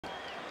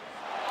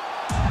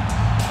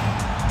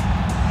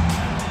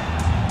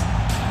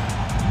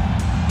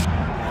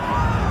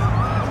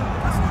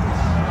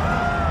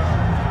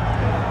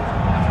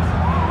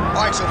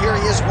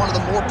is one of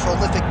the more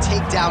prolific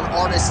takedown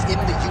artists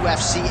in the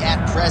UFC at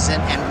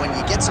present, and when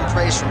you get some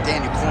praise from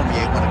Daniel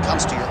Cormier when it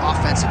comes to your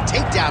offensive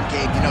takedown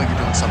game, you know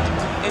you're doing something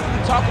right. And we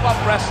talk about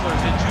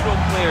wrestlers and judo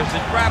players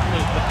and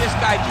grapplers, but this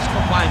guy just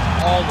combines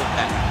all of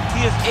that.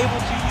 He is able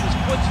to use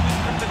foot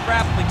sweeps from the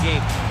grappling game.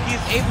 He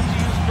is able to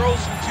use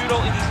throws from judo,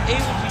 and he's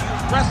able to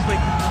use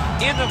wrestling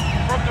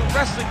from the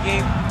wrestling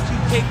game to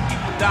take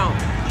people down.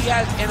 He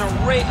has an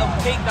array of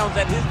takedowns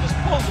at his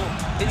disposal,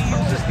 and he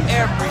uses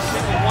every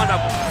single one of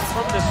them.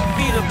 From the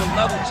speed of the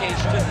level change,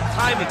 to the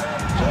timing,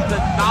 to the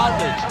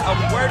knowledge of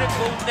where to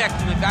go next.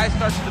 When the guy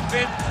starts to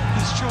defend,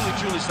 he's truly,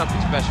 truly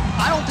something special.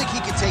 I don't think he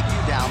can take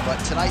you down,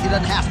 but tonight he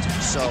doesn't have to.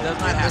 So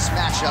in this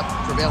matchup,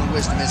 prevailing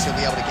wisdom is he'll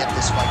be able to get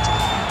this fight to the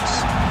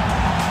finish.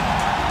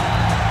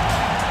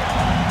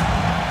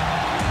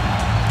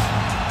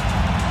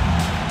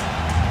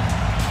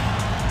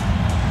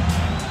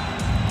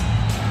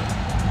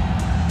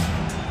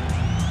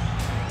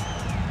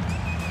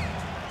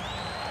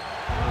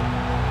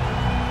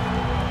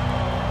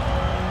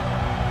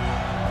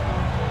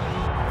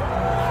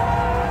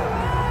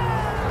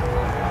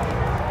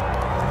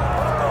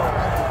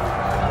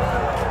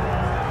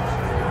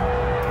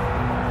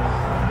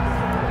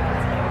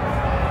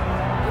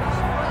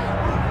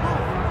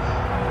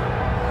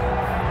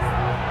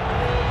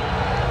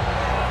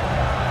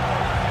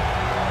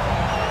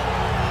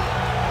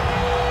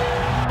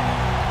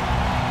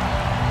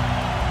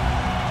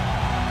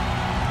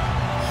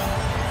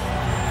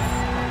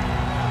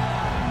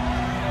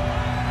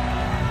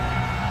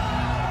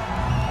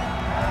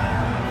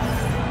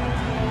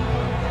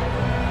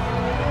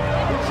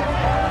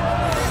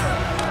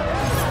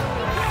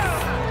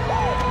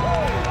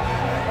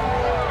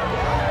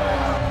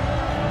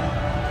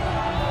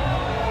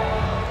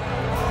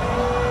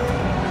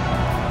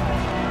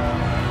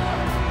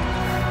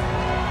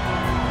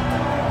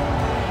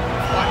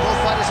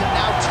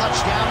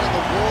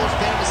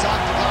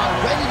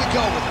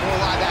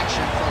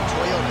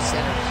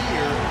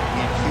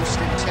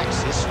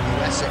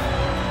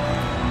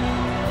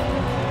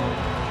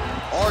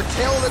 Our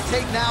tail of the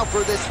tape now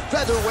for this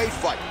featherweight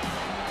fight.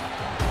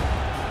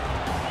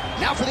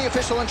 Now for the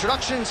official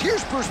introductions,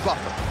 here's Bruce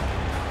Buffer.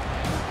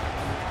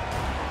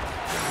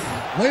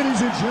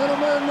 Ladies and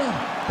gentlemen,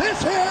 this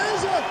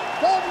is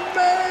the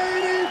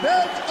main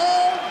event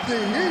of the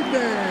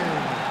evening.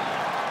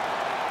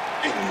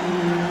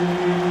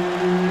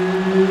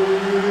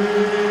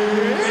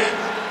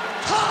 It's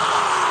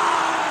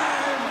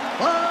time!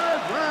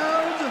 5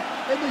 rounds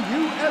in the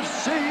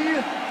UFC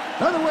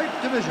featherweight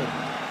division.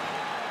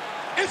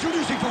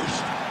 Introducing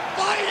first,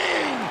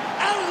 fighting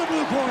out of the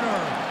blue corner,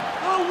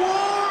 the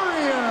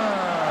Warrior.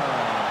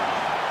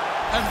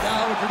 And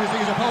now introducing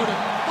his opponent,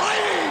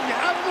 fighting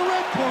out of the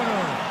red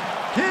corner,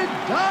 Kid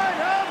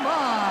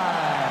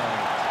Dynamite.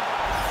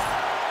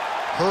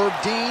 Herb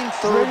Dean,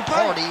 third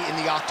party in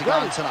the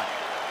octagon tonight.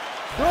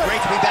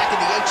 Great to be back in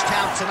the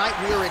H-Town tonight.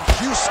 We are in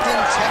Houston,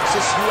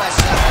 Texas,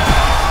 USA.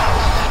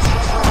 That's the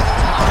top.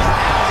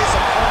 Now his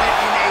opponent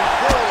in a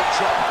world of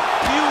trouble.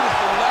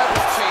 Beautiful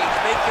level change.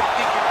 Make him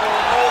think you're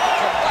going low, but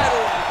come right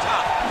over the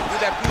top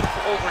with that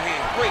beautiful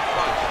overhand. Great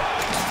punch.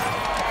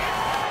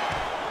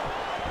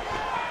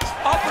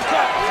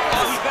 Uppercut.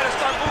 Oh, he better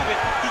start moving.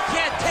 He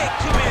can't take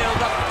too many of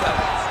those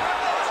uppercuts.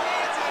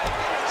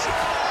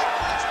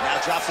 Now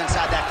drops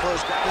inside that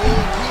close. Oh,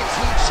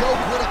 guillotine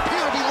choke would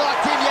appear to be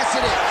locked in. Yes,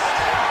 it is.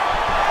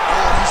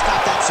 Oh, he's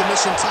got that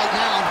submission tight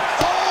now.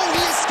 Oh,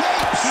 he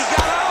escapes. He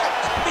got out.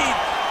 I mean,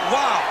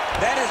 wow.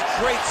 That is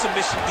great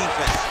submission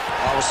defense.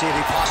 Well, we'll see if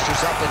he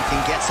postures up and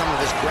can get some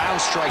of his ground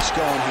strikes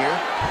going here.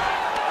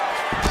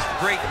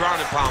 Great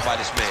ground and pound by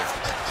this man.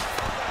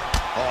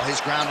 Oh,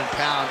 his ground and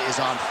pound is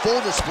on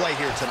full display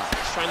here tonight.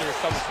 He's trying to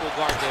recover full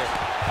guard there.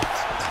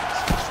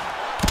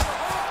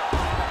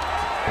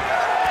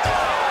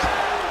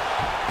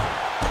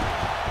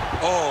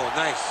 Oh,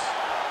 nice.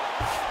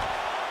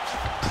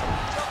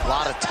 A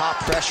lot of top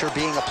pressure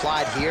being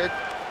applied here.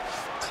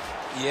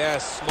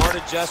 Yes, smart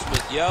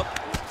adjustment, yep.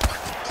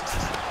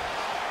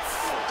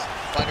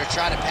 Fighter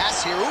trying to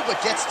pass here, ooh, but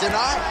gets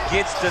denied.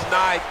 Gets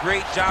denied.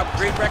 Great job,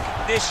 great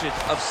recognition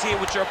of seeing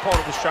what your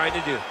opponent was trying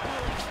to do.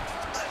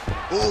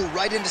 Ooh,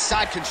 right into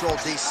side control,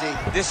 DC.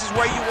 This is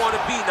where you want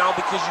to be now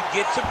because you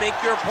get to make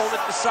your opponent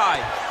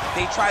decide.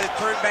 They try to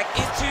turn back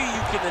into you,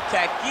 you can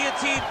attack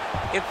guillotine.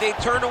 If they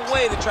turn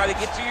away, they try to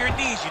get to your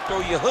knees. You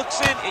throw your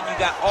hooks in, and you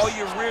got all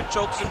your rear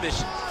choke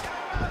submissions.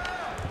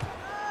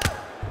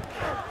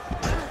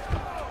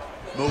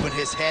 Moving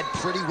his head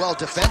pretty well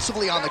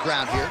defensively on the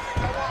ground here.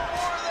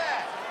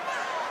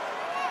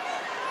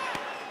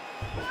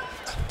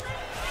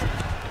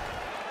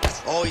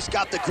 Oh, he's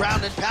got the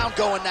ground and pound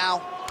going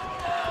now.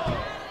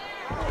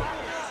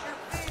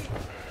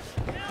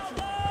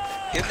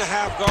 In the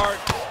half guard.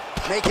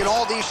 Making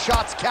all these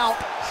shots count.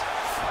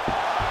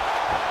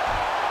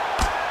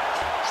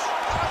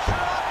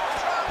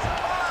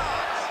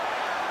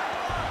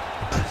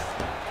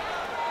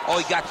 Oh,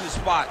 he got to the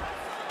spot.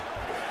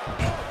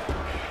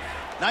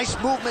 Nice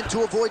movement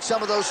to avoid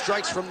some of those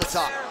strikes from the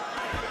top.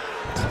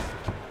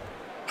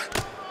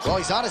 Well,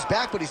 he's on his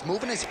back, but he's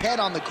moving his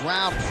head on the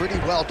ground pretty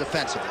well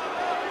defensively.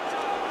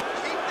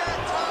 Keep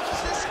that top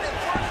position and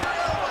work your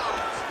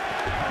elbows.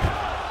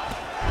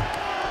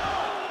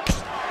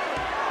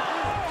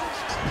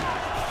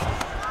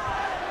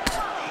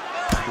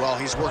 Well,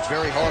 he's worked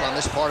very hard on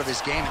this part of his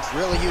game,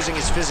 really using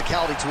his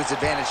physicality to his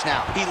advantage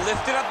now. He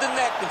lifted up the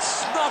neck and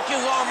snuck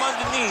his arm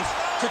underneath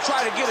to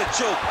try to get a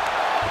choke.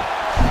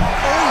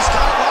 Oh, he's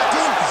got it locked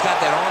in. He's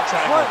got that arm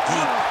trying to go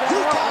deep.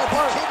 You gotta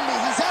be kidding me,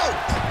 he's out.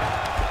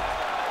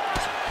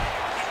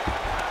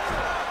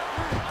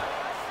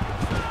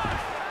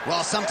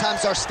 Well,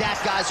 sometimes our stat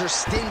guys are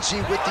stingy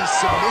with these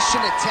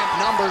submission attempt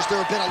numbers. There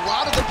have been a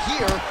lot of them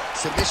here.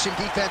 Submission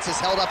defense has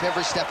held up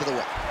every step of the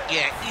way.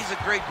 Yeah, he's a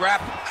great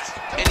grappler,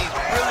 and he's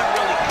really,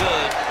 really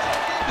good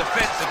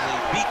defensively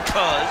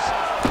because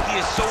he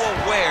is so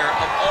aware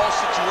of all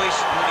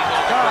situations when he's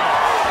on the ground.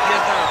 He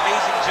has done an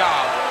amazing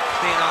job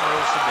staying on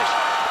those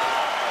submissions.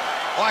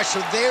 All right,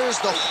 so there's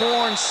the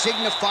horn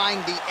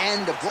signifying the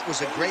end of what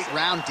was a great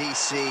round,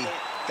 DC.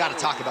 Got to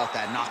talk about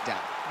that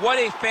knockdown. What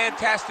a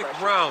fantastic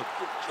round.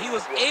 He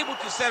was able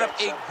to set up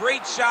a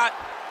great shot,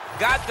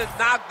 got the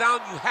knockdown.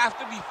 You have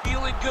to be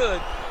feeling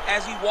good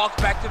as he walks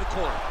back to the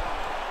corner.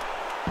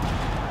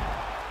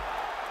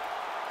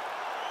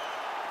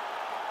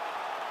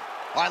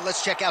 All right,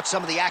 let's check out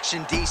some of the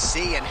action,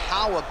 DC, and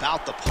how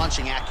about the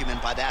punching acumen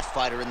by that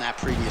fighter in that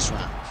previous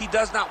round? He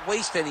does not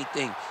waste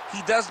anything.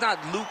 He does not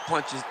loop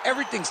punches.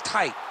 Everything's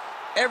tight.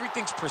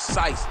 Everything's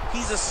precise.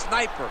 He's a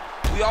sniper.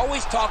 We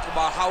always talk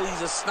about how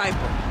he's a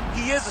sniper.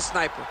 He is a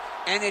sniper,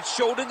 and it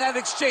showed in that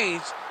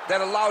exchange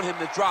that allowed him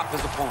to drop his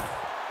opponent.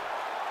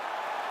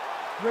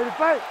 Ready to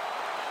fight?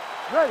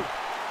 Ready.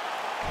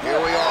 Here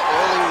we are,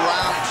 early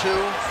round two.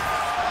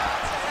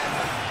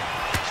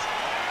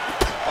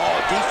 Oh,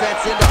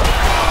 defense into the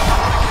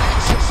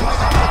I'm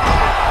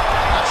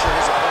not sure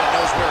his opponent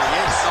knows where he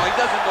is. No, he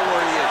doesn't know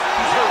where he is.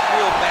 He's hurt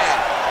real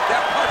bad.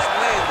 That punch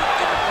landed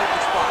in the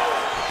perfect spot.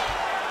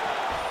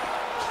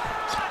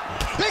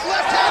 Big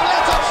left hand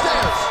lands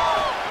upstairs.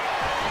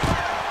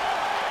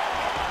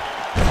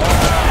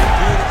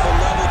 Beautiful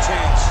level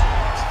change.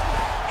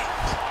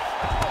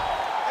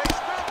 Hey,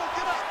 scramble,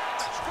 get up.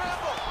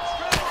 Scramble,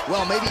 scramble.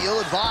 Well, maybe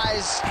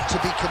ill-advised to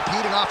be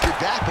competing off your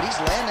back, but he's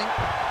landing.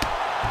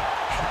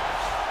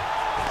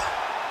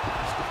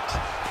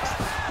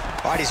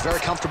 All right, he's very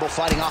comfortable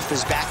fighting off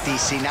his back,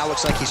 DC. Now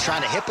looks like he's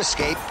trying to hip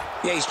escape.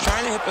 Yeah, he's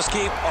trying to hip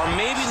escape or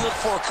maybe look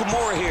for a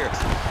Kimura here.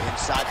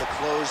 Inside the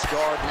closed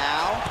guard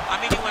now. I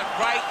mean, he went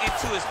right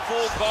into his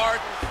full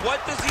guard.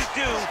 What does he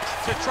do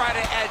to try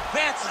to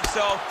advance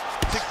himself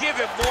to give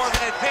him more of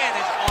an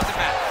advantage on the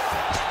mat?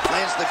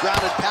 Lands the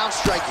grounded pound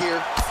strike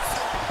here.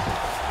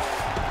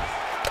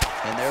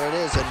 And there it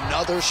is,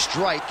 another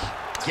strike.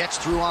 Gets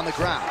through on the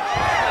ground.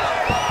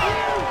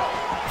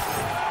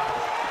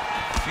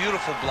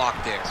 Beautiful block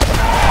there.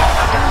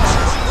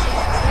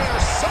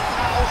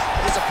 Somehow,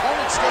 his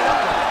opponent stayed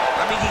upright.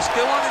 I mean, he's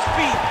still on his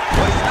feet,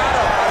 but he's not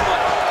up by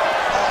much.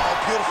 Oh,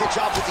 beautiful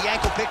job with the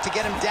ankle pick to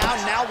get him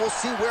down. Now we'll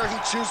see where he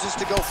chooses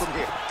to go from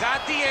here.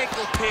 Got the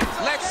ankle pick.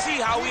 Let's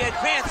see how he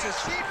advances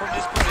from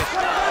this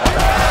position.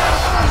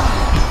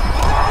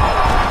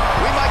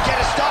 We might get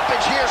a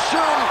stoppage here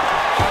soon.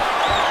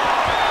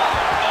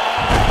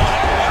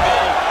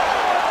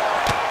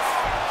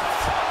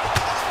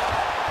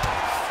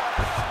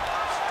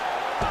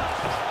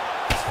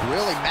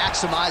 Really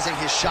maximizing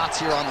his shots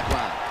here on the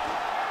ground.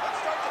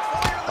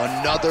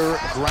 Another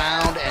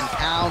ground and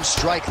pound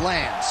strike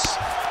lands.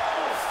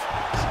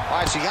 All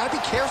right, so you got to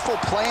be careful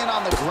playing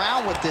on the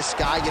ground with this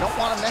guy. You don't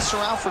want to mess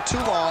around for too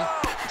long.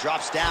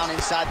 Drops down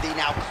inside the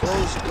now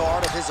closed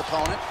guard of his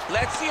opponent.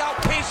 Let's see how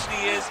patient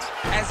he is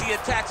as he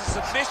attacks a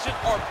submission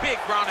or big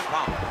ground and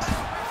pound.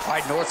 All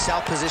right,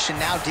 north-south position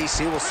now,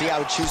 DC. We'll see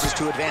how he chooses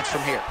to advance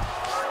from here.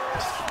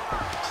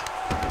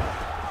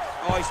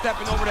 Oh, he's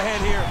stepping over the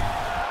head here.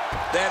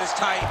 That is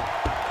tight.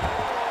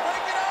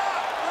 Break it up,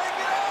 break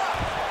it up.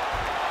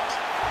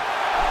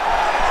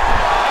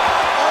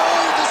 Oh,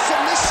 the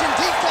submission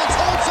defense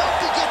holds up.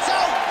 He gets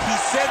out. He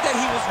said that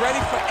he was ready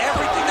for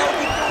everything that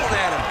would be thrown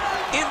at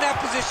him. In that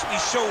position, he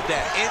showed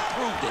that and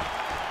proved it.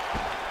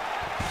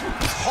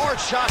 Hard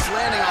shots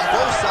landing on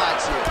both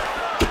sides here.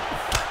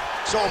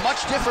 So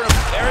much different.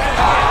 There it is.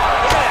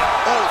 Look at that.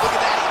 Oh, look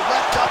at that. He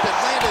leapt up and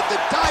landed the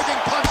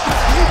diving punch to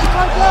the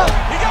head.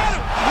 He got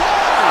him.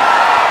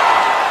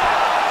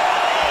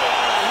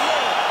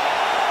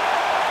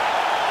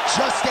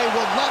 Just a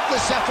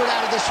relentless effort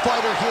out of this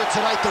fighter here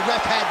tonight. The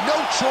ref had no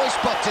choice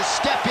but to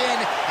step in,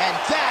 and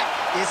that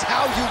is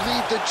how you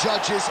leave the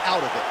judges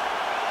out of it.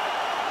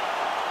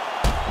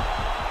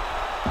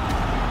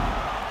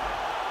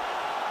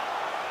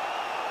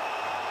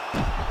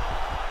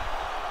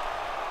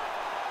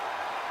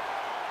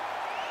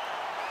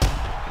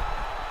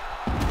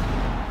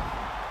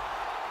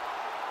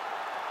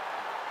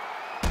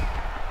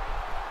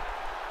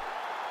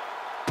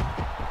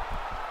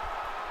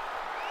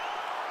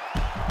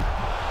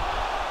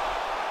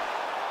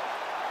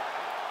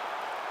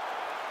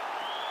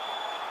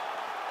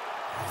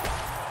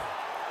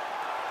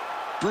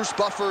 Bruce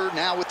Buffer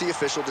now with the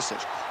official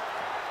decision.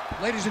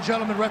 Ladies and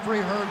gentlemen,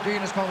 referee Herb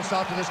Dean has called a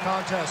stop to this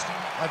contest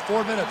at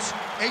 4 minutes,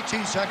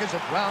 18 seconds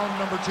of round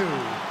number 2.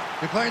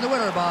 Declaring the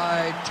winner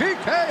by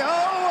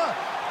TKO,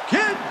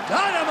 Kid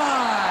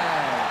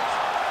Dynamite!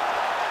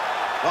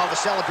 Well, the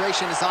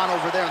celebration is on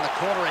over there in the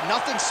corner, and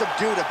nothing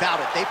subdued about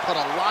it. They put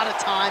a lot of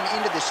time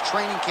into this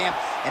training camp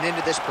and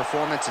into this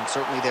performance, and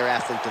certainly their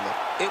athlete delivered.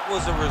 It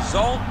was a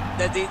result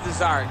that they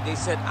desired. They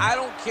said, I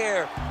don't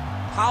care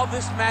how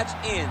this match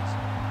ends,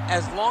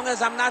 as long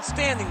as I'm not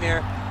standing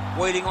there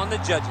waiting on the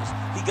judges.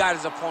 He got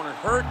his opponent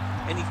hurt,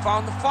 and he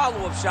found the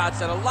follow-up shots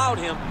that allowed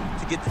him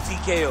to get the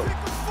TKO.